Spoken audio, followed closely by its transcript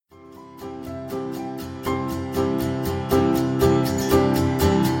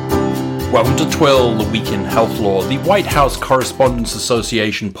Welcome to Twill, the Week in Health Law, the White House Correspondents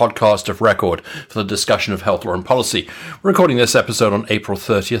Association podcast of record for the discussion of health law and policy. We're recording this episode on April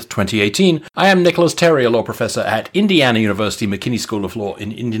 30th, 2018. I am Nicholas Terry, a law professor at Indiana University McKinney School of Law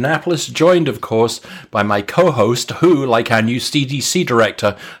in Indianapolis, joined, of course, by my co-host, who, like our new CDC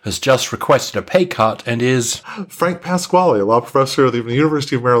director, has just requested a pay cut and is... Frank Pasquale, a law professor at the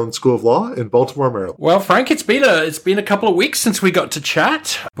University of Maryland School of Law in Baltimore, Maryland. Well, Frank, it's been a couple of weeks since we got to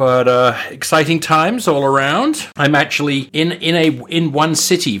chat, but exciting times all around. I'm actually in one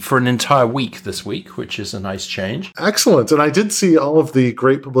city for an entire week this week, which is a nice change. Excellent. And I did see all of the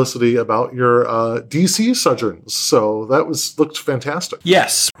great publicity about your DC sojourns, so that looked fantastic.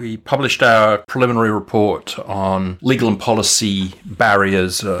 Yes, we published our preliminary report on legal and policy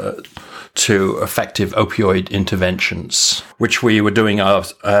barriers to effective opioid interventions, which we were doing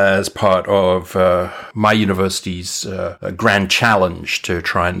as part of my university's grand challenge to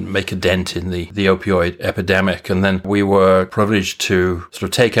try and make a dent in the opioid epidemic. And then we were privileged to sort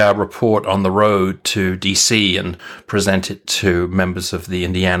of take our report on the road to DC and present it to members of the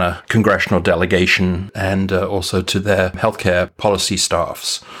Indiana congressional delegation and also to their healthcare policy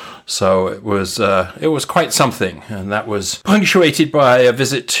staffs. So it was quite something, and that was punctuated by a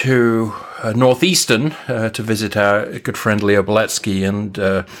visit to Northeastern to visit our good friend Leo Beletsky and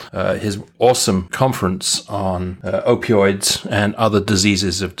his awesome conference on opioids and other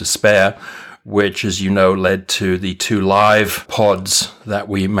diseases of despair, which, as you know, led to the 2 live pods that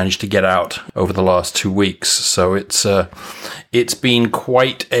we managed to get out over the last 2 weeks. So it's been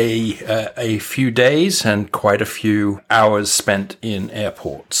quite a few days and quite a few hours spent in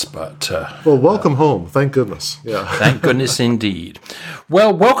airports. But well, welcome home. Thank goodness. Yeah, thank goodness indeed.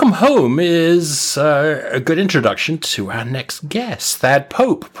 Well, welcome home is a good introduction to our next guest, Thad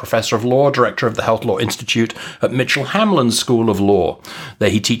Pope, professor of law, director of the Health Law Institute at MitchellHamline School of Law. There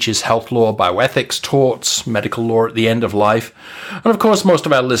he teaches health law, bioethics, torts, medical law at the end of life. And of course, most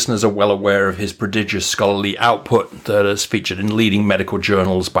of our listeners are well aware of his prodigious scholarly output that is featured in leading medical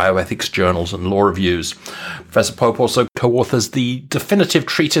journals, bioethics journals, and law reviews. Professor Pope also co-authors the definitive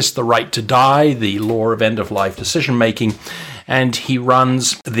treatise, The Right to Die, the Law of End-of-Life Decision-Making, and he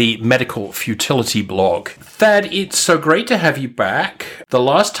runs the Medical Futility blog. Thad, it's so great to have you back. The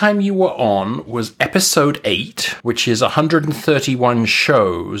last time you were on was episode 8, which is 131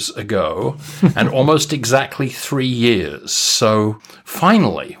 shows ago, and almost exactly 3 years. So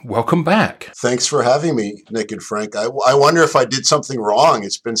finally, welcome back. Thanks for having me, Nick and Frank. I wonder if I did something wrong.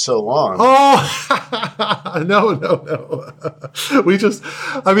 It's been so long. Oh, no.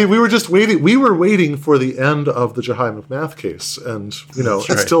 We were just waiting. We were waiting for the end of the Jahi McMath case, and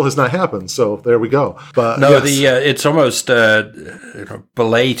it still has not happened. So there we go. But no, yes. It's almost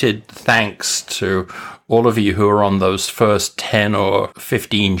belated thanks to all of you who are on those first 10 or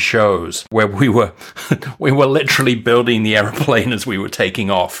 15 shows where we were literally building the airplane as we were taking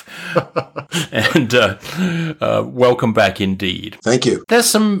off. And welcome back indeed. Thank you. There's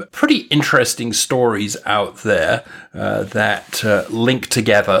some pretty interesting stories out there that link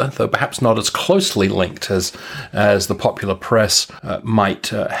together, though perhaps not as closely linked as the popular press might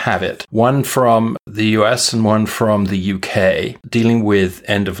have it. One from the US and one from the UK, dealing with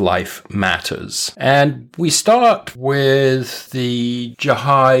end-of-life matters. And we start with the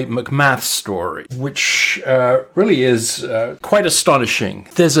Jahi McMath story, which really is quite astonishing.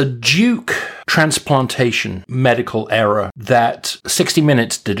 There's a Duke transplantation medical error that 60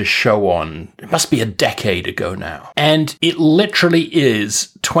 Minutes did a show on. It must be a decade ago now. And it literally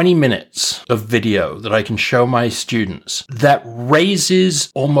is 20 minutes of video that I can show my students that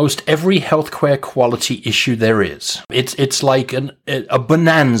raises almost every healthcare quality issue there is. It's like a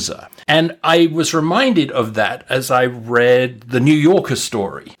bonanza. And I was reminded of that as I read the New Yorker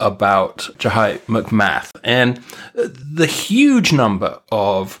story about Jahi McMath and the huge number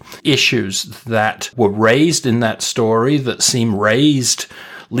of issues that were raised in that story that seem raised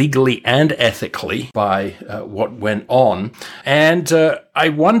legally and ethically by what went on. And I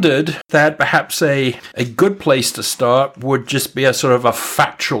wondered that perhaps a good place to start would just be a sort of a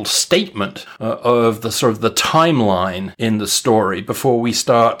factual statement of the sort of the timeline in the story before we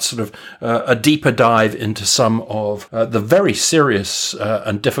start sort of a deeper dive into some of the very serious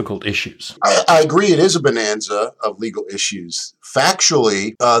and difficult issues. I agree. It is a bonanza of legal issues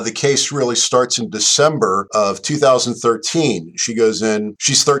factually, the case really starts in December of 2013. She goes in,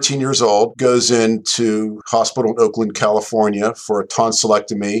 she's 13 years old, goes into hospital in Oakland, California for a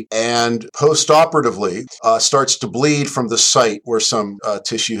tonsillectomy, and post-operatively starts to bleed from the site where some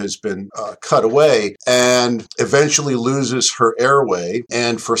tissue has been cut away, and eventually loses her airway,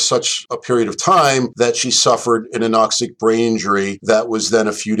 and for such a period of time that she suffered an anoxic brain injury that was then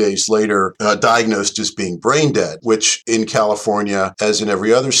a few days later diagnosed as being brain dead, which in California, as in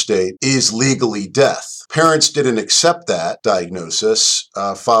every other state, is legally death. Parents didn't accept that diagnosis,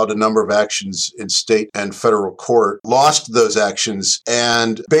 filed a number of actions in state and federal court, lost those actions,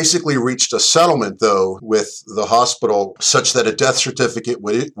 and basically reached a settlement, though, with the hospital such that a death certificate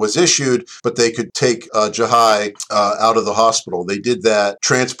was issued, but they could take Jahi out of the hospital. They did that,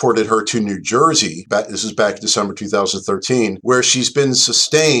 transported her to New Jersey. This is back in December 2013, where she's been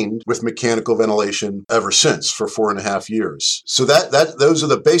sustained with mechanical ventilation ever since for 4.5 years. So those are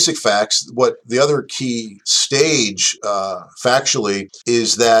the basic facts. What the other key stage factually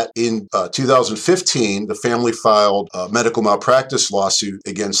is that in 2015, the family filed a medical malpractice lawsuit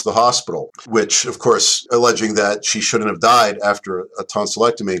against the hospital, which, of course, alleging that she shouldn't have died after a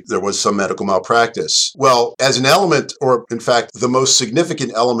tonsillectomy, there was some medical malpractice. Well, as an element, or in fact, the most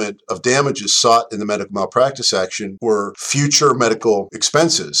significant element of damages sought in the medical malpractice action were future medical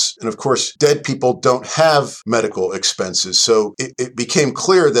expenses. And of course, dead people don't have medical expenses. So it became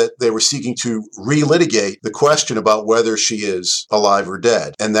clear that they were seeking to relitigate the question about whether she is alive or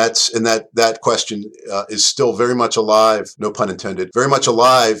dead. And that question is still very much alive, no pun intended, very much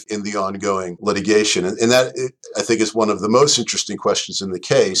alive in the ongoing litigation. And that, I think, is one of the most interesting questions in the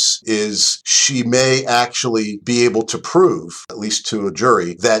case, is she may actually be able to prove, at least to a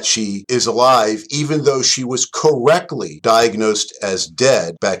jury, that she is alive, even though she was correctly diagnosed as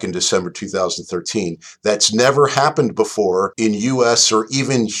dead back in December 2013. That's never happened before in U.S. or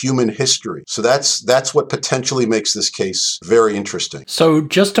even human history. So that's what potentially makes this case very interesting. So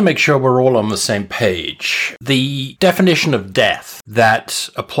just to make sure we're all on the same page, the definition of death that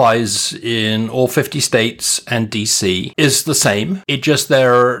applies in all 50 states and DC is the same. It just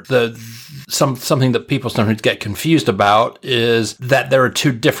something that people sometimes get confused about is that there are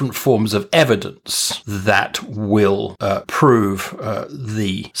two different forms of evidence that will prove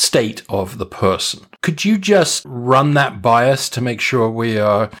the state of the person. Could you just run that by us to make sure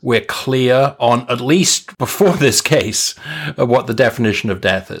we're clear on, at least before this case, what the definition of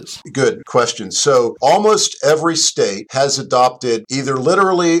death is? Good question. So almost every state has adopted, either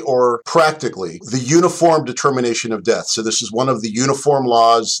literally or practically, the Uniform Determination of Death. So this is one of the uniform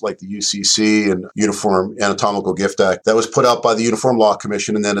laws, like the UCC and Uniform Anatomical Gift Act, that was put out by the Uniform Law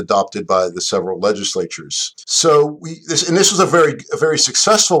Commission and then adopted by the several legislatures. So this was a very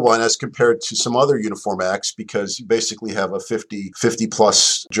successful one as compared to some other uniform acts, because you basically have a 50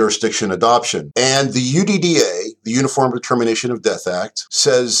 plus jurisdiction adoption. And the UDDA, the Uniform Determination of Death Act,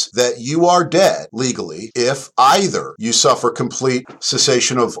 says that you are dead legally if either you suffer complete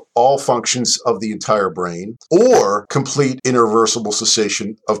cessation of all functions of the entire brain or complete irreversible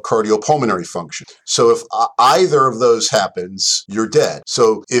cessation of cardiopulmonary function. So if either of those happens, you're dead.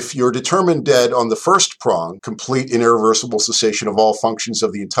 So if you're determined dead on the first prong, complete and irreversible cessation of all functions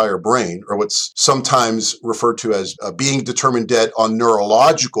of the entire brain, or what's sometimes referred to as being determined dead on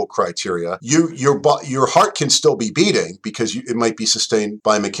neurological criteria, your heart can still be beating because it might be sustained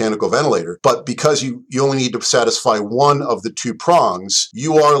by a mechanical ventilator, but because you only need to satisfy one of the two prongs,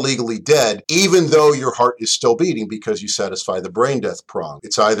 you are legally dead, even though your heart is still beating because you satisfy the brain death prong.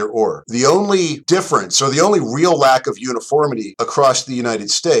 It's either or. The only difference, or the only real lack of uniformity across the United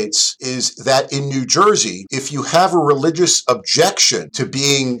States, is that in New Jersey, if you have a religious objection to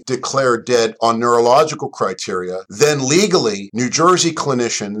being declared dead on neurological criteria, then legally, New Jersey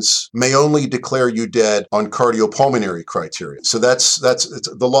clinicians may only declare you dead on cardiopulmonary criteria. So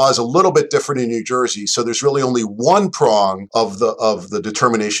the law is a little bit different in New Jersey. So there's really only one prong of the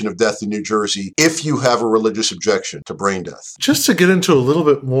determination of death in New Jersey if you have a religious objection to brain death. Just to get into a little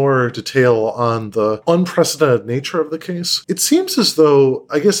bit more detail on the unprecedented nature of the case, it seems as though,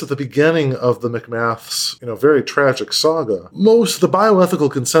 I guess at the beginning of the McMath's, very tragic saga, the bioethical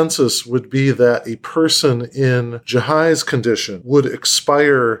consensus would be that a person in Jahi's condition would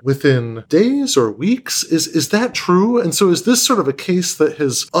expire within days or weeks. Is that true? And so is this sort of a case that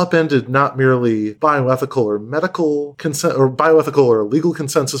has upended not merely bioethical or medical consent, or bioethical or legal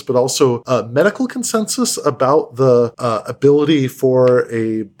consensus, but also medical consensus about the ability for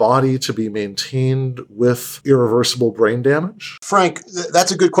a body body to be maintained with irreversible brain damage? Frank,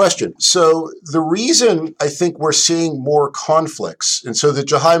 that's a good question. So the reason I think we're seeing more conflicts, and so the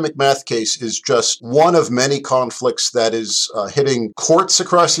Jahi McMath case is just one of many conflicts that is hitting courts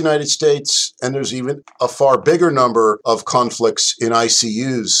across the United States, and there's even a far bigger number of conflicts in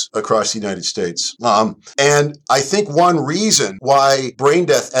ICUs across the United States. And I think one reason why brain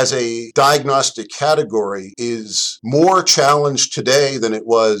death as a diagnostic category is more challenged today than it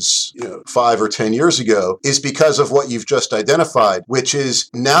was 5 or 10 years ago is because of what you've just identified, which is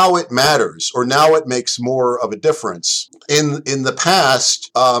now it matters, or now it makes more of a difference. In the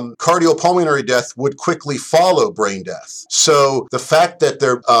past, cardiopulmonary death would quickly follow brain death. So the fact that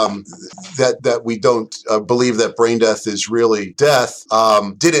that we don't believe that brain death is really death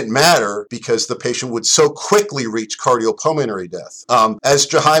didn't matter because the patient would so quickly reach cardiopulmonary death. As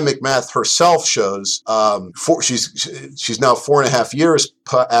Jahi McMath herself shows, she's now 4.5 years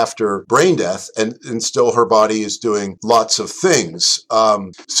after brain death, and still her body is doing lots of things.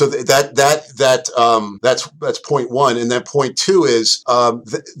 So that's point one, and then point two is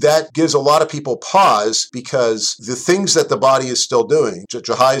that gives a lot of people pause because the things that the body is still doing,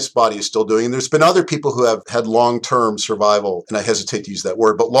 Jahi's body is still doing, and there's been other people who have had long-term survival, and I hesitate to use that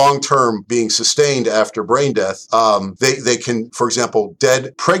word, but long-term being sustained after brain death. They can, for example,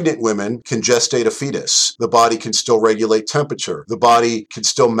 dead pregnant women can gestate a fetus. The body can still regulate temperature. The body can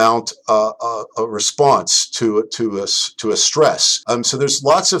still mount a response to a stress. So there's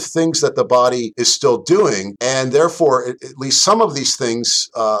lots of things that the body is still doing, and therefore, at least some of these things,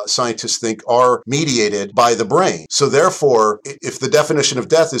 scientists think, are mediated by the brain. So therefore, if the definition of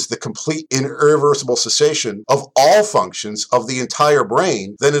death is the complete irreversible cessation of all functions of the entire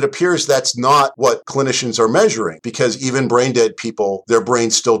brain, then it appears that's not what clinicians are measuring, because even brain dead people, their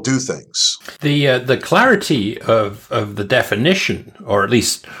brains still do things. The clarity of the definition, or at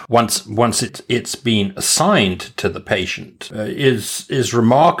least once it's been assigned to the patient, is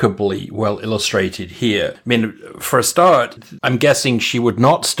remarkably well illustrated here. I mean, for a start, I'm guessing she would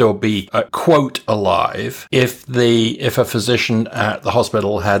not still be quote alive if a physician at the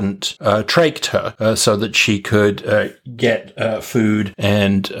hospital hadn't trached her so that she could get food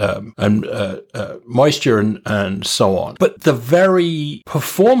and moisture and so on. But the very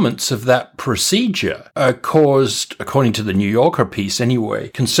performance of that procedure caused, according to the New Yorker piece anyway,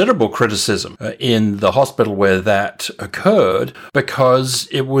 considerable criticism in the hospital where that occurred, because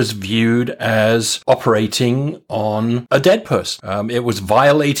it was viewed as operating on a dead person. It was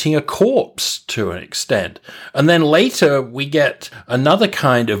violating a corpse to an extent. And then later we get another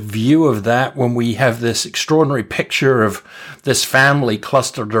kind of view of that when we have this extraordinary picture of this family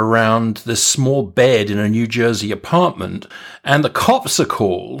clustered around this small bed in a New Jersey apartment, and the cops are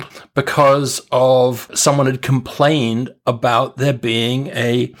called because of someone had complained about there being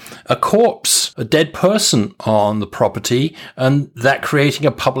a corpse, a dead person on the property, and that creating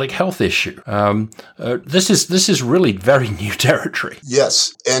a public health issue. This is really very new territory.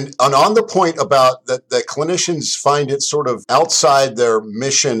 Yes, and on the point about that clinicians find it sort of outside their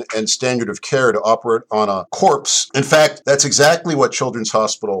mission and standard of care to operate on a corpse. In fact, that's exactly what Children's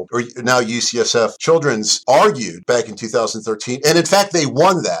Hospital, or now UCSF Children's, argued back in 2013, and in fact they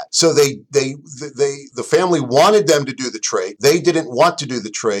won that. So the family wanted them to do the trach. They didn't want to do the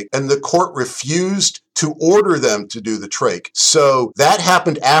trach, and the court refused to order them to do the trach. So that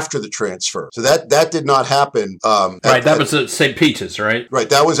happened after the transfer. So that did not happen. That was at St. Peter's, right? Right.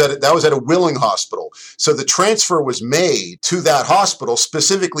 That was at a willing hospital. So the transfer was made to that hospital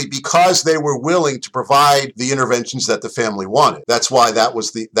specifically because they were willing to provide the interventions that the family wanted. That's why that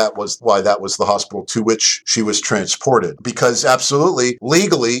was the hospital to which she was transported. Because absolutely,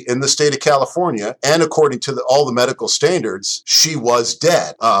 legally in the state of California, and according to all the medical standards, she was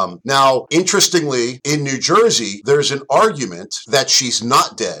dead. Now, interestingly, in New Jersey, there's an argument that she's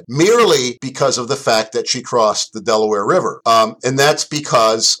not dead, merely because of the fact that she crossed the Delaware River. And that's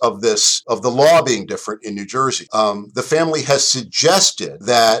because of the law being different in New Jersey. The family has suggested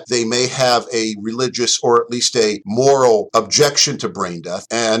that they may have a religious or at least a moral objection to brain death.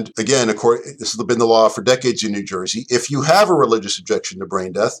 And again, this has been the law for decades in New Jersey. If you have a religious objection to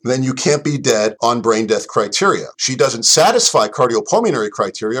brain death, then you can't be dead on brain death criteria. She doesn't satisfy cardiopulmonary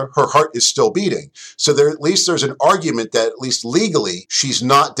criteria. Her heart is still beating. So at least there's an argument that at least legally she's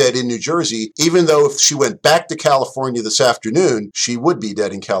not dead in New Jersey, even though if she went back to California this afternoon, she would be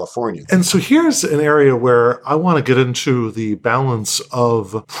dead in California. And so here's an area where I want to get into the balance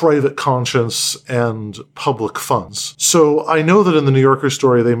of private conscience and public funds. So I know that in the New Yorker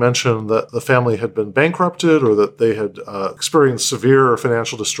story, they mentioned that the family had been bankrupted or that they had experienced severe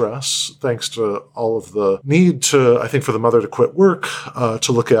financial distress thanks to all of the need to, I think, for the mother to quit work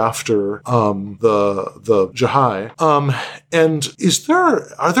to look after the Jahi. And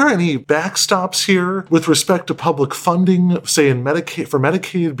are there any backstops here with respect to public funding, say in Medicaid, for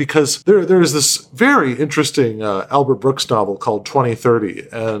Medicaid? Because there's this very interesting Albert Brooks novel called 2030,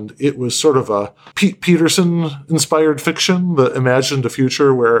 and it was sort of a Pete Peterson-inspired fiction that imagined a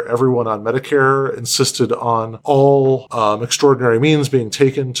future where everyone on Medicare insisted on all extraordinary means being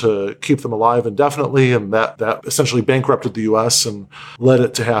taken to keep them alive indefinitely, and that essentially bankrupted the U.S. and led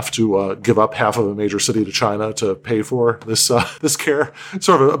it to have to give up half of a major city to China to pay for this care.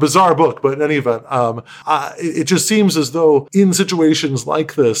 Sort of a bizarre book, but in any event, it just seems as though in situations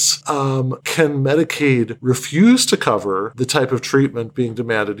like this, can Medicaid refuse to cover the type of treatment being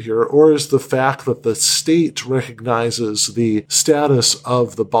demanded here, or is the fact that the state recognizes the status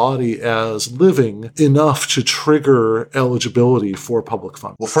of the body as living enough to trigger eligibility for public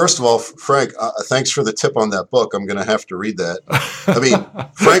funds? Well, first of all, Frank, thanks for the tip on that book. I'm going to have to read that. I mean,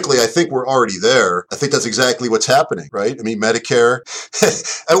 frankly, I think we're already there. I think that's exactly what's happening, right? I mean, Medicare.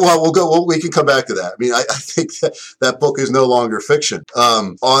 Well, we can come back to that. I mean, I think that book is no longer fiction.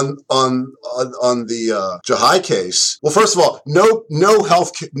 On the Jahi case, well, first of all, no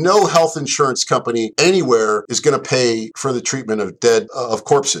health insurance company anywhere is going to pay for the treatment of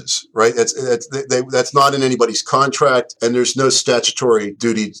corpses, right? That's not in anybody's contract, and there's no statutory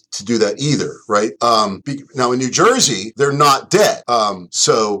duty to do that either, right? Now in New Jersey, they're not dead,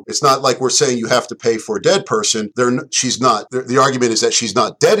 so it's not like we're saying you have to pay for a dead person. She's not. The argument is that she's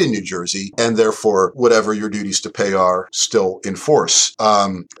not dead in New Jersey, and therefore whatever your duties to pay are still in force.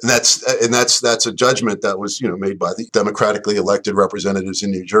 And that's a judgment that was made by the democratically elected representatives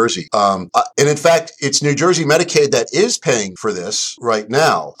in New Jersey. And in fact, it's New Jersey Medicaid that is paying for this right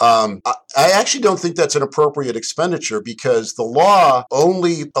now. I actually don't think that's an appropriate expenditure because the law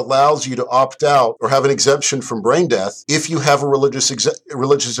only allows you to opt out or have an exemption from brain death if you have a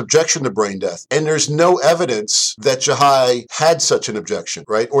religious objection to brain death. And there's no evidence that Jahi had such an objection,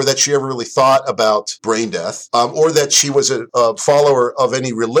 right? Or that she ever really thought about brain death, or that she was a follower of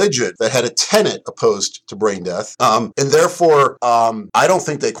any religion that had a tenet opposed to brain death. And therefore, I don't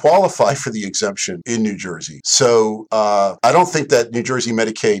think they qualify for the exemption in New Jersey. So I don't think that New Jersey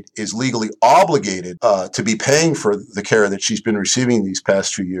Medicaid is legally obligated to be paying for the care that she's been receiving these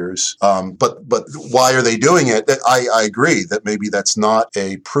past few years. But why are they doing it? I agree that maybe that's not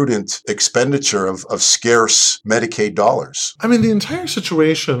a prudent expenditure of scarce Medicaid dollars. I mean, the entire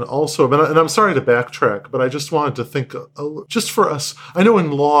situation also, and I'm sorry to backtrack, but I just wanted to think, just for us, I know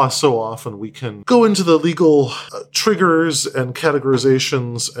in law so often we can go into the legal triggers and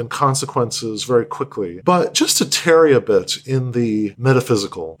categorizations and consequences very quickly. But just to tarry a bit in the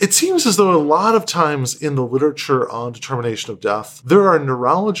metaphysical, it seems as though a lot of times in the literature on determination of death, there are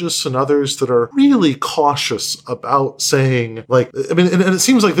neurologists and others that are really cautious about saying, and it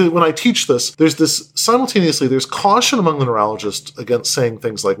seems like when I teach this, there's caution among the neurologists against saying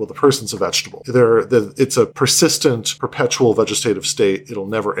things like, well, the person's a vegetable. It's a persistent, perpetual vegetative state. It'll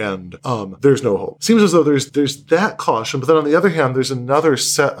never end. There's no hope. Seems as though there's that caution, but then on the other hand, there's another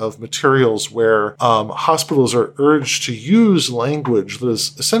set of materials where hospitals are urged to use language that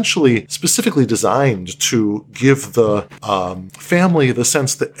is essentially specifically designed to give the family the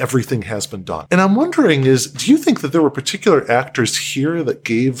sense that everything has been done. And I'm wondering do you think that there were particular actors here that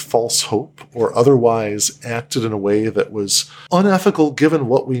gave false hope or otherwise acted in a way that was unethical given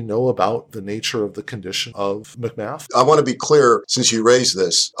what we know about the nature of the condition of McMath? I want to be clear, since you raised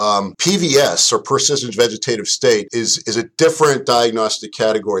this, PVS, or persistent vegetative state, is a different diagnostic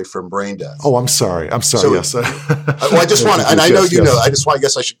category from brain death. Oh, I'm sorry. So, yes. Well, I just want to, and I know you know, I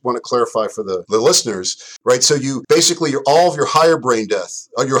guess I should want to clarify for the listeners, right? So you basically, all of your higher brain death,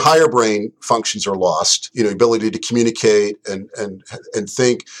 your higher brain functions are lost, ability to communicate and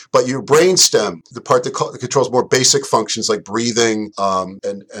think, but your brain stem, the part that controls more basic functions like breathing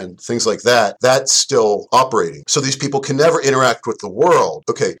and things like that, that's still operating. So these people can never interact with the world.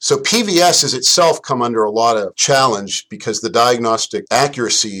 Okay, so PVS is itself come under a lot of challenge because the diagnostic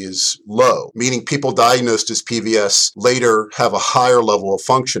accuracy is low, meaning people diagnosed as PVS later have a higher level of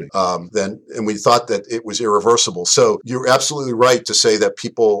functioning and we thought that it was irreversible. So you're absolutely right to say that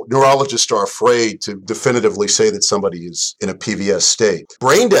neurologists are afraid to definitively say that somebody is in a PVS state.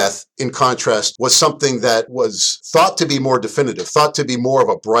 Brain death in contrast, was something that was thought to be more definitive, thought to be more of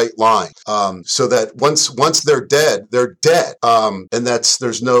a bright line. So that once they're dead, they're dead. And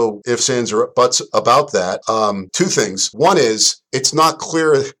there's no ifs, ands, or buts about that. Two things. One is, it's not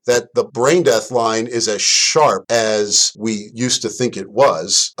clear that the brain death line is as sharp as we used to think it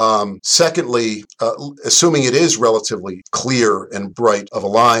was. Secondly, assuming it is relatively clear and bright of a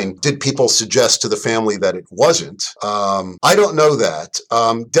line, did people suggest to the family that it wasn't? I don't know that.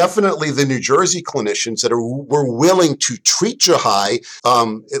 Definitely the New Jersey clinicians that were willing to treat Jahi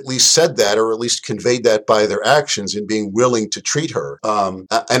at least said that, or at least conveyed that by their actions in being willing to treat her. And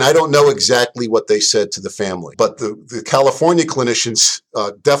I don't know exactly what they said to the family, but the California clinicians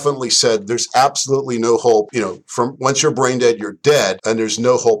definitely said there's absolutely no hope. From once you're brain dead, you're dead, and there's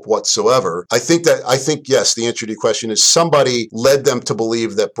no hope whatsoever. I think yes, the answer to your question is somebody led them to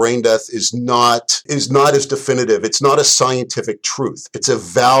believe that brain death is not as definitive. It's not a scientific truth. It's a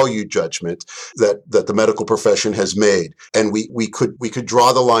value judgment that the medical profession has made, and we could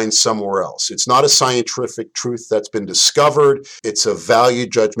draw the line somewhere else. It's not a scientific truth that's been discovered. It's a value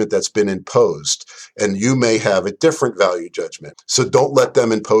judgment that's been imposed, and you may have a different value judgment. So don't let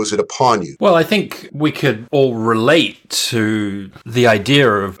them impose it upon you. Well, I think we could all relate to the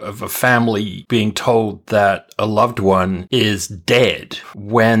idea of a family being told that a loved one is dead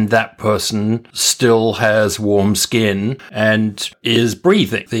when that person still has warm skin and is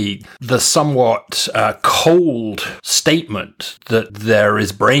breathing. The somewhat cold statement that there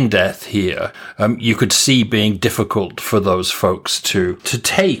is brain death here, you could see being difficult for those folks to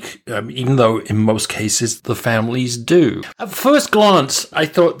take, even though in most cases the families do. At first glance, I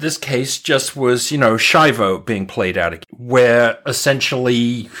thought this case just was, Shivo being played out again, where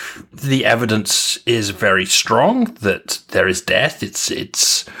essentially the evidence is very strong that there is death.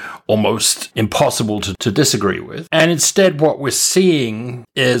 It's almost impossible to disagree with. And instead, what we're seeing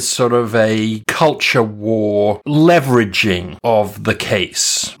is sort of a culture war leveraging of the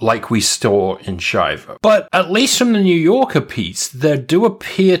case, like we saw in Shivo. But at least from the New Yorker piece, there do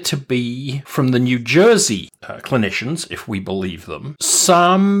appear to be, from the New Jersey clinicians, if we believe them,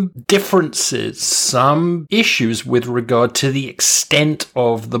 some differences, some issues with regard to the extent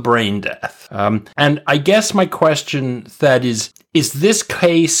of the brain death. And I guess my question that is this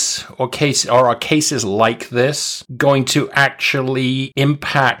case or are cases like this going to actually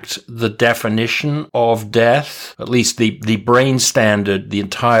impact the definition of death, at least the brain standard, the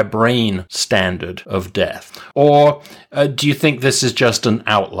entire brain standard of death? Or do you think this is just an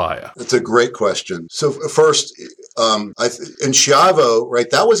outlier? That's a great question. So first, in Shivo, right,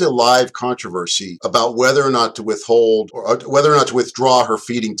 that was a live controversy about whether or not to withhold or whether or not to withdraw her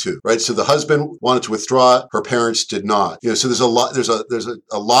feeding tube, right? So the husband wanted to withdraw it, her parents did not. So there's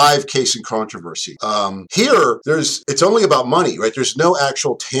a live case in controversy. Here, it's only about money, right? There's no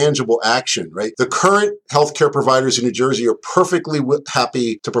actual tangible action, right? The current healthcare providers in New Jersey are perfectly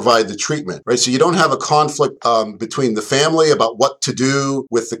happy to provide the treatment, right? So you don't have a conflict between the family about what to do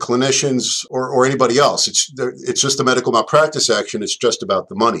with the clinicians or anybody else. It's just a medical malpractice action. It's just about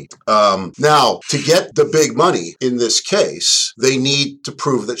the money. Now, to get the big money in this case, they need to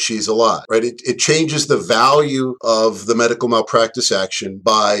prove that she's alive, right? It changes the value of the medical malpractice action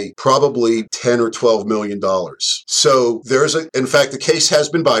by probably $10 or $12 million. So in fact, the case has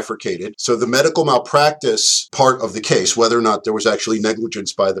been bifurcated. So the medical malpractice part of the case, whether or not there was actually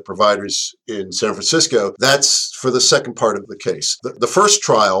negligence by the providers in San Francisco, that's for the second part of the case. The first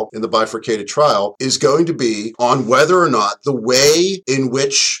trial in the bifurcated trial is going to be on whether or not the way in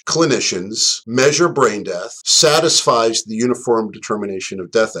which clinicians measure brain death satisfies the Uniform Determination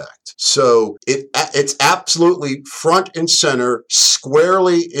of Death Act. So it's absolutely front and center,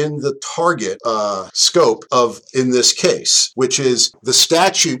 squarely in the target scope in this case, which is the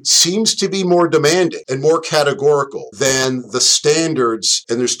statute seems to be more demanding and more categorical than the standards.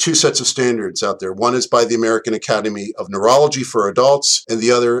 And there's two sets of standards out there. One is by the American Academy of Neurology for adults, and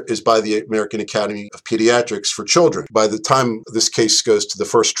the other is by the American Academy of Pediatrics for children. By the time this case goes to the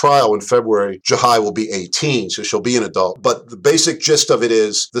first trial in February, Jahi will be 18, so she'll be an adult. But the basic gist of it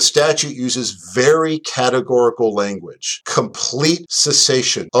is the statute uses very categorical language, complete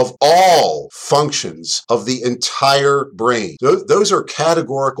cessation of all functions of the entire brain. Those are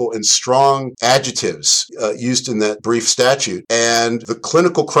categorical and strong adjectives used in that brief statute. And the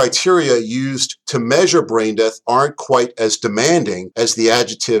clinical criteria used to measure brain death aren't quite as demanding as the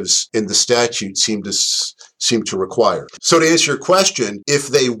adjectives in the statute seem to seem to require. So to answer your question, if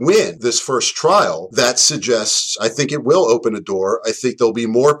they win this first trial, that suggests, I think it will open a door. I think there'll be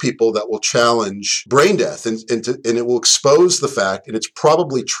more people that will challenge brain death, and it will expose the fact, and it's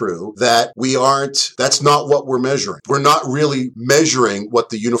probably true, that that's not what we're measuring. We're not really measuring what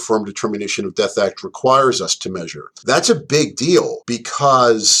the Uniform Determination of Death Act requires us to measure. That's a big deal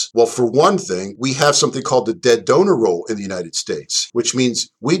because, well, for one thing, we have something called the dead donor rule in the United States, which means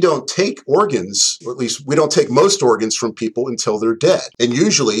we don't take organs, or at least we don't take most organs from people until they're dead. And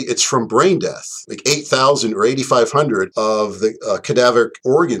usually it's from brain death. Like 8,000 or 8,500 of the cadaveric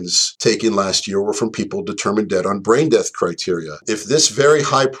organs taken last year were from people determined dead on brain death criteria. If this very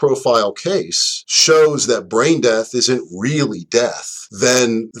high profile case shows that brain death isn't really death,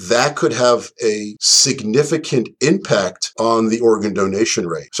 then that could have a significant impact on the organ donation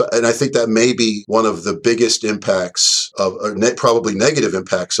rate. So, and I think that may be one of the biggest impacts of, probably negative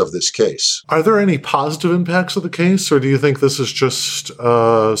impacts of this case. Are there any positive impacts of the case, or do you think this is just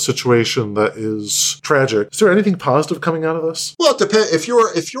a situation that is tragic? Is there anything positive coming out of this? Well, it depends. If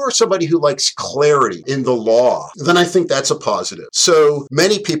you're somebody who likes clarity in the law, then I think that's a positive. So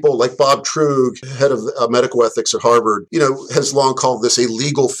many people, like Bob Trug, head of medical ethics at Harvard, has long called this a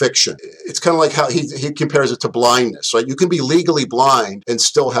legal fiction. It's kind of like how he compares it to blindness, right? You can be legally blind and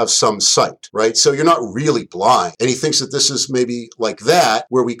still have some sight, right? So you're not really blind. And he thinks that this is maybe like that,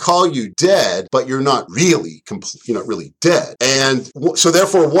 where we call you dead, but you're not really dead. And so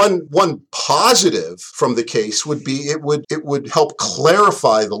therefore, one positive from the case would be it would help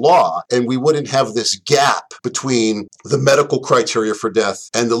clarify the law, and we wouldn't have this gap between the medical criteria for death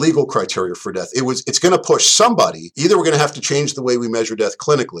and the legal criteria for death. It's going to push somebody. Either we're going to have to change the way we measure death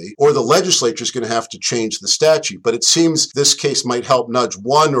clinically, or the legislature is going to have to change the statute. But it seems this case might help nudge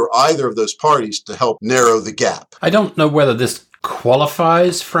one or either of those parties to help narrow the gap. I don't know whether this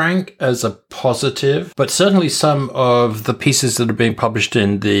qualifies, Frank, as a positive, but certainly some of the pieces that are being published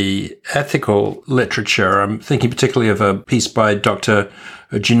in the ethical literature, I'm thinking particularly of a piece by Dr.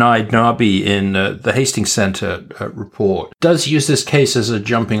 Junaid Nabi in the Hastings Center report, does use this case as a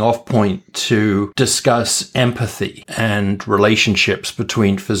jumping off point to discuss empathy and relationships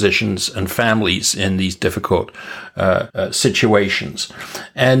between physicians and families in these difficult situations.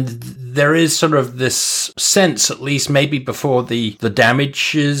 And there is sort of this sense, at least maybe before the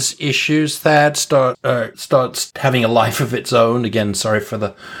damages issues that starts having a life of its own. Again, sorry for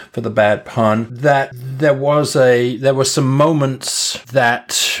the bad pun. That there were some moments that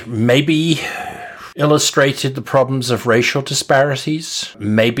maybe illustrated the problems of racial disparities,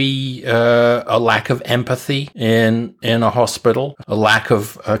 maybe a lack of empathy in a hospital, a lack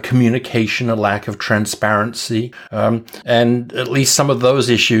of communication, a lack of transparency, and at least some of those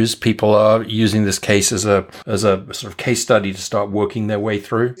issues, people are using this case as a sort of case study to start working their way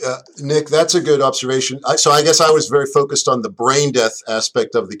through. Nick, that's a good observation. So I guess I was very focused on the brain death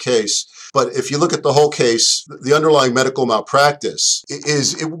aspect of the case. But if you look at the whole case, the underlying medical malpractice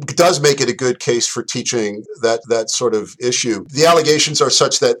it does make it a good case for teaching that sort of issue. The allegations are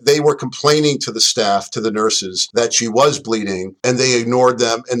such that they were complaining to the staff, to the nurses, that she was bleeding, and they ignored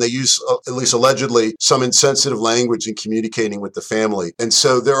them, and they used, at least allegedly, some insensitive language in communicating with the family. And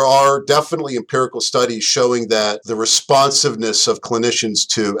so there are definitely empirical studies showing that the responsiveness of clinicians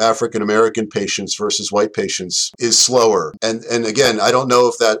to African American patients versus white patients is slower. And again, I don't know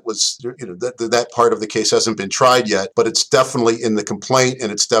if that was, that part of the case hasn't been tried yet, but it's definitely in the complaint,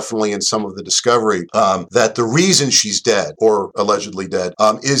 and it's definitely in some of the discovery that the reason she's dead, or allegedly dead,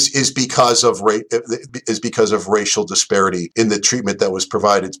 is because of racial disparity in the treatment that was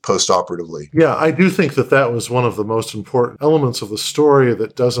provided postoperatively. Yeah, I do think that was one of the most important elements of the story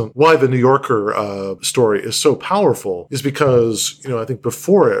why the New Yorker story is so powerful is because, I think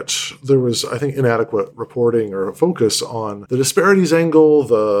before it, there was, inadequate reporting or focus on the disparities angle,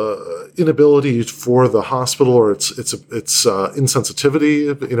 the inability for the hospital or its insensitivity,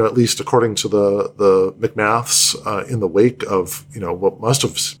 at least according to the McMaths, in the wake of, what must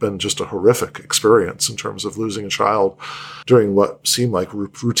have been just a horrific experience in terms of losing a child during what seemed like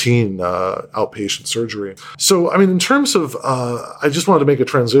routine outpatient surgery. So, in terms of, I just wanted to make a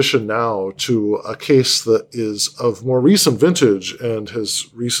transition now to a case that is of more recent vintage and has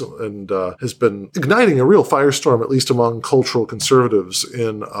been igniting a real firestorm, at least among cultural conservatives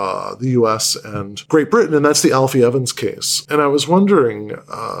in the U.S. and Great Britain, and that's the Alfie Evans case. And I was wondering,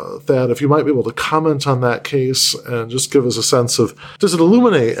 Thad, if you might be able to comment on that case and just give us a sense of, does it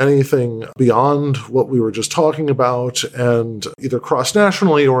illuminate anything beyond what we were just talking about, and either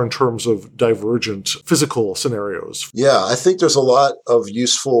cross-nationally or in terms of divergent physical scenarios? Yeah, I think there's a lot of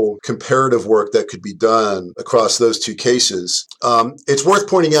useful comparative work that could be done across those two cases. It's worth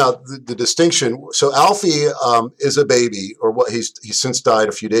pointing out the distinction. So Alfie is a baby, or what he's since died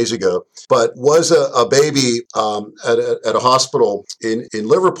a few days ago, but was a baby at a hospital in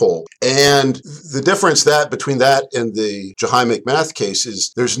Liverpool. And the difference between that and the Jahi McMath case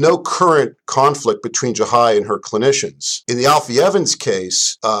is there's no current conflict between Jahi and her clinicians. In the Alfie Evans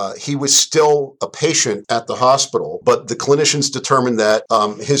case, he was still a patient at the hospital, but the clinicians determined that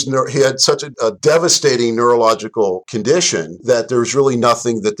he had such a devastating neurological condition that there's really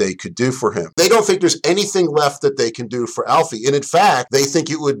nothing that they could do for him. They don't think there's anything left that they can do for Alfie. And in fact, they think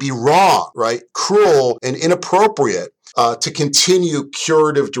it would be wrong, right? Cruel and inappropriate to continue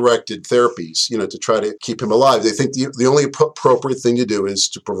curative-directed therapies, to try to keep him alive. They think the only appropriate thing to do is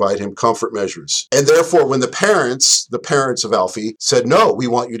to provide him comfort measures. And therefore, when the parents of Alfie said, no, we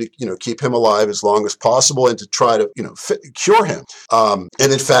want you to, keep him alive as long as possible and to try to, cure him. And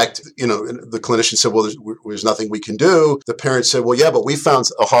in fact, the clinician said, well, there's nothing we can do. The parents said, well, yeah, but we found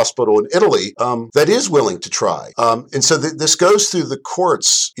a hospital in Italy that is willing to try. And so this goes through the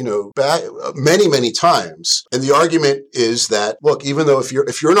courts, back many, many times. And the argument is that, look, even though if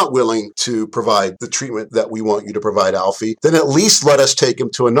you're not willing to provide the treatment that we want you to provide Alfie, then at least let us take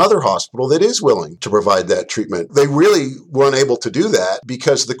him to another hospital that is willing to provide that treatment. They really weren't able to do that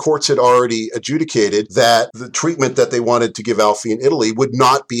because the courts had already adjudicated that the treatment that they wanted to give Alfie in Italy would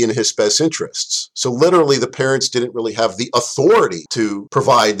not be in his best interests. So literally the parents didn't really have the authority to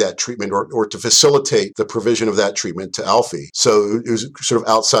provide that treatment or to facilitate the provision of that treatment to Alfie. So it was sort of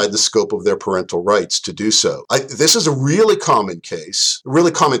outside the scope of their parental rights to do so. This is a really common case, a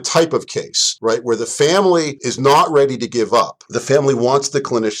really common type of case, right, where the family is not ready to give up. The family wants the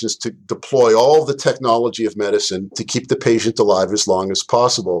clinicians to deploy all of the technology of medicine to keep the patient alive as long as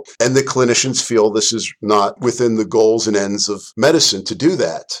possible. And the clinicians feel this is not within the goals and ends of medicine to do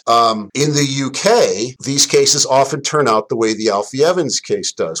that. In the UK, these cases often turn out the way the Alfie Evans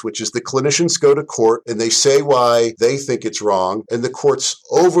case does, which is the clinicians go to court and they say why they think it's wrong, and the courts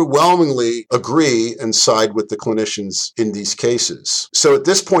overwhelmingly agree and side with the clinicians in these cases. So at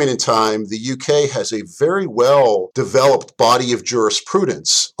this point in time, the UK has a very well-developed body of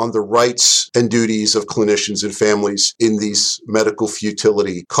jurisprudence on the rights and duties of clinicians and families in these medical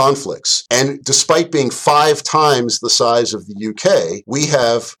futility conflicts. And despite being 5 times the size of the UK, we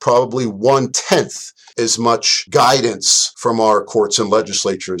have probably 1/10 as much guidance from our courts and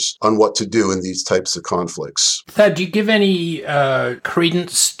legislatures on what to do in these types of conflicts. Thad, do you give any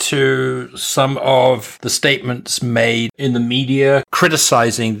credence to some of the statements made in the media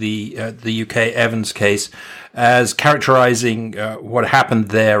criticizing the UK Evans case as characterizing what happened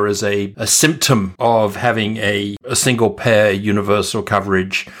there as a symptom of having a single-payer universal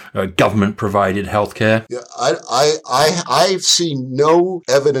coverage, government-provided healthcare? Yeah, I've seen no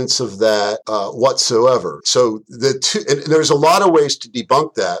evidence of that whatsoever. So and there's a lot of ways to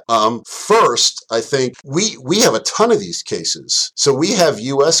debunk that. First, I think we have a ton of these cases. So we have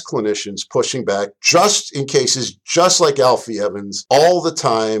U.S. clinicians pushing back just in cases just like Alfie Evans all the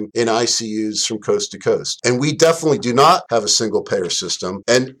time in ICUs from coast to coast. And we definitely do not have a single payer system.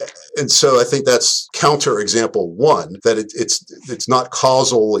 And so I think that's counterexample one, that it's not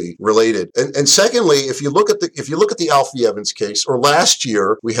causally related. And secondly, if you look at the Alfie Evans case, or last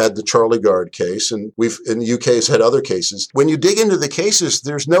year we had the Charlie Gard case, and we've in the UK has had other cases. When you dig into the cases,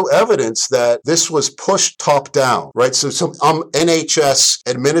 there's no evidence that this was pushed top down, right? So some NHS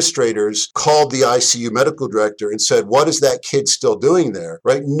administrators called the ICU medical director and said, "What is that kid still doing there?"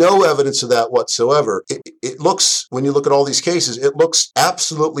 Right? No evidence of that whatsoever. It looks, when you look at all these cases, it looks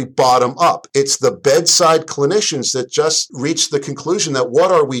absolutely bottom up. It's the bedside clinicians that just reach the conclusion that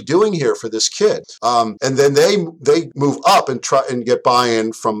what are we doing here for this kid? And then they move up and try and get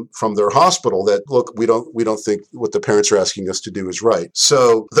buy-in from their hospital that, look, we don't think what the parents are asking us to do is right.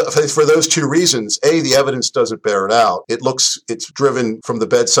 So for those two reasons, A, the evidence doesn't bear it out. It's driven from the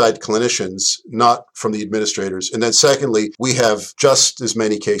bedside clinicians, not from the administrators. And then secondly, we have just as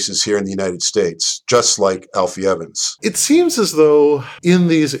many cases here in the United States, just like Alfie Evans. It seems as though in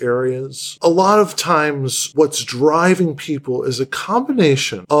these areas, a lot of times what's driving people is a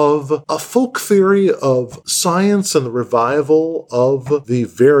combination of a folk theory of science and the revival of the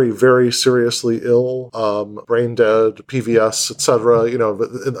very, very seriously ill, brain dead, PVS, etc.,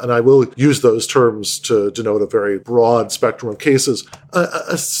 and I will use those terms to denote a very broad spectrum of cases,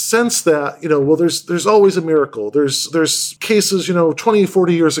 a sense that, there's always a mere miracle. There's cases, 20,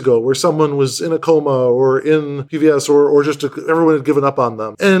 40 years ago where someone was in a coma or in PVS or just everyone had given up on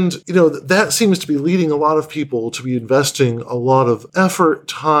them. And, that seems to be leading a lot of people to be investing a lot of effort,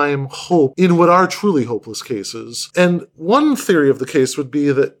 time, hope in what are truly hopeless cases. And one theory of the case would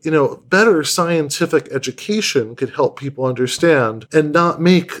be that, better scientific education could help people understand and not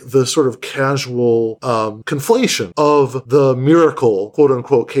make the sort of casual conflation of the miracle, quote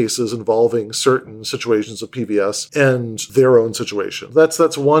unquote, cases involving certain situations of PVS and their own situation.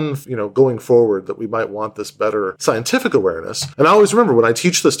 That's one, going forward that we might want this better scientific awareness. And I always remember when I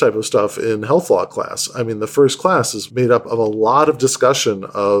teach this type of stuff in health law class, the first class is made up of a lot of discussion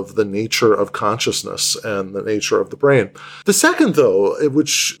of the nature of consciousness and the nature of the brain. The second, though,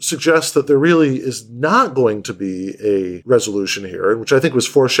 which suggests that there really is not going to be a resolution here, and which I think was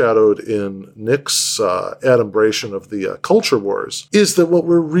foreshadowed in Nick's adumbration of the culture wars, is that what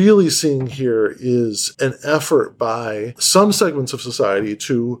we're really seeing here is an effort by some segments of society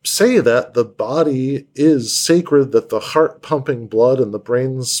to say that the body is sacred, that the heart pumping blood and the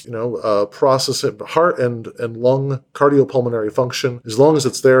brain's, processing heart and lung cardiopulmonary function, as long as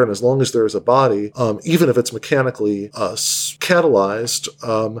it's there and as long as there is a body, even if it's mechanically catalyzed,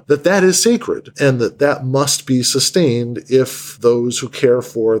 that is sacred and that must be sustained if those who care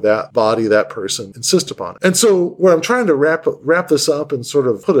for that body, that person, insist upon it. And so what I'm trying to wrap this up and sort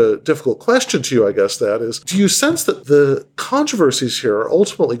of put a difficult question to you, I guess, that is, do you sense that the controversies here are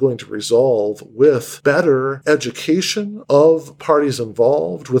ultimately going to resolve with better education of parties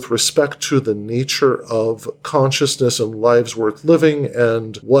involved with respect to the nature of consciousness and lives worth living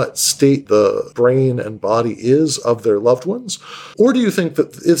and what state the brain and body is of their loved ones? Or do you think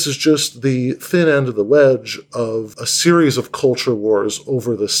that this is just the thin end of the wedge of a series of culture wars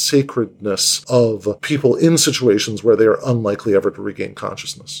over the sacredness of people in situations where they are unlikely ever to regain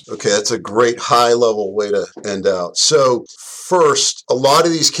consciousness? Okay, that's a great high-level way to end out. So first, a lot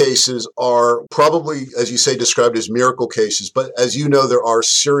of these cases are probably, as you say, described as miracle cases, but as you know, there are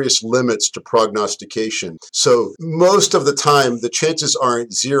serious limits to prognostication. So most of the time, the chances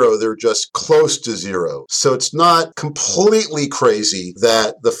aren't zero, they're just close to zero. So it's not completely crazy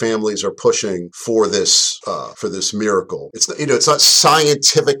that the families are pushing for this miracle. It's not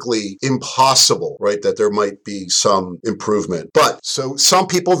scientifically impossible, right, that there might be some improvement. But so some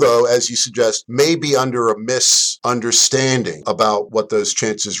people, though, as you suggest, may be under a misunderstanding about what those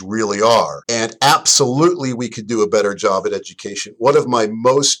chances really are. And absolutely, we could do a better job at education. One of my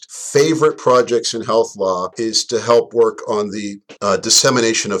most favorite projects in health law is to help work on the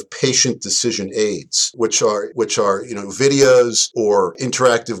dissemination of patient decision aids, which are videos or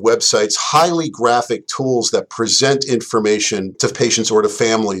interactive websites, highly graphic tools that present information to patients or to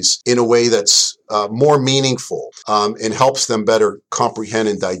families in a way that's more meaningful and helps them better comprehend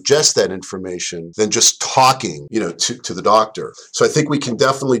and digest that information than just talking, to the doctor. So I think we can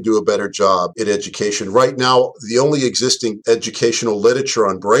definitely do a better job at education. Right now, the only existing educational literature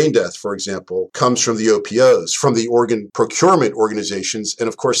on brain death, for example, comes from the OPOs, from the organ procurement organizations. And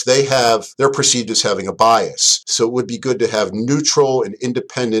of course, they're perceived as having a bias. So it would be good to have neutral and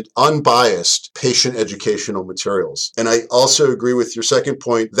independent, unbiased patient educational materials. And I also agree with your second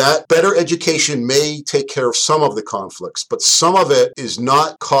point that better education may take care of some of the conflicts, but some of it is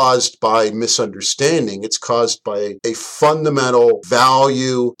not caused by misunderstanding. It's caused by a fundamental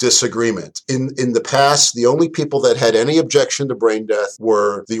value disagreement. In the past, the only people that had any objection to brain death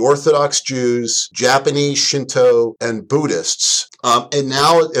were the Orthodox Jews, Japanese Shinto, and Buddhists. And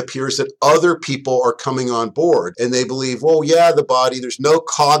now it appears that other people are coming on board and they believe, well, yeah, the body, there's no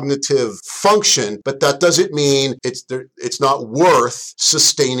cognitive function, but that doesn't mean it's not worth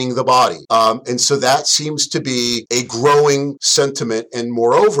sustaining the body. And so that seems to be a growing sentiment. And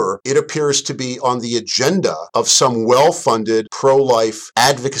moreover, it appears to be on the agenda of some well-funded pro-life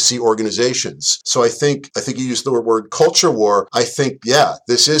advocacy organizations. So I think you used the word culture war. I think, yeah,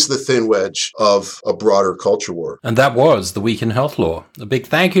 this is the thin wedge of a broader culture war. And that was The Week in Health Law. A big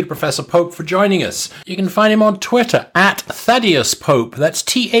thank you to Professor Pope for joining us. You can find him on Twitter at Thaddeus Pope. That's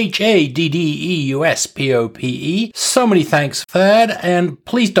THADDEUSPOPE. So many thanks, Thad, and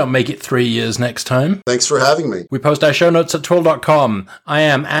please don't make it 3 years next time. Thanks for having me. We post our show notes at twill.com. I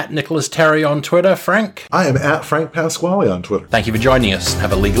am at Nicholas Terry on Twitter. Frank? I am at Frank Pasquale on Twitter. Thank you for joining us.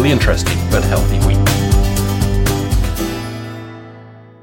 Have a legally interesting but healthy week.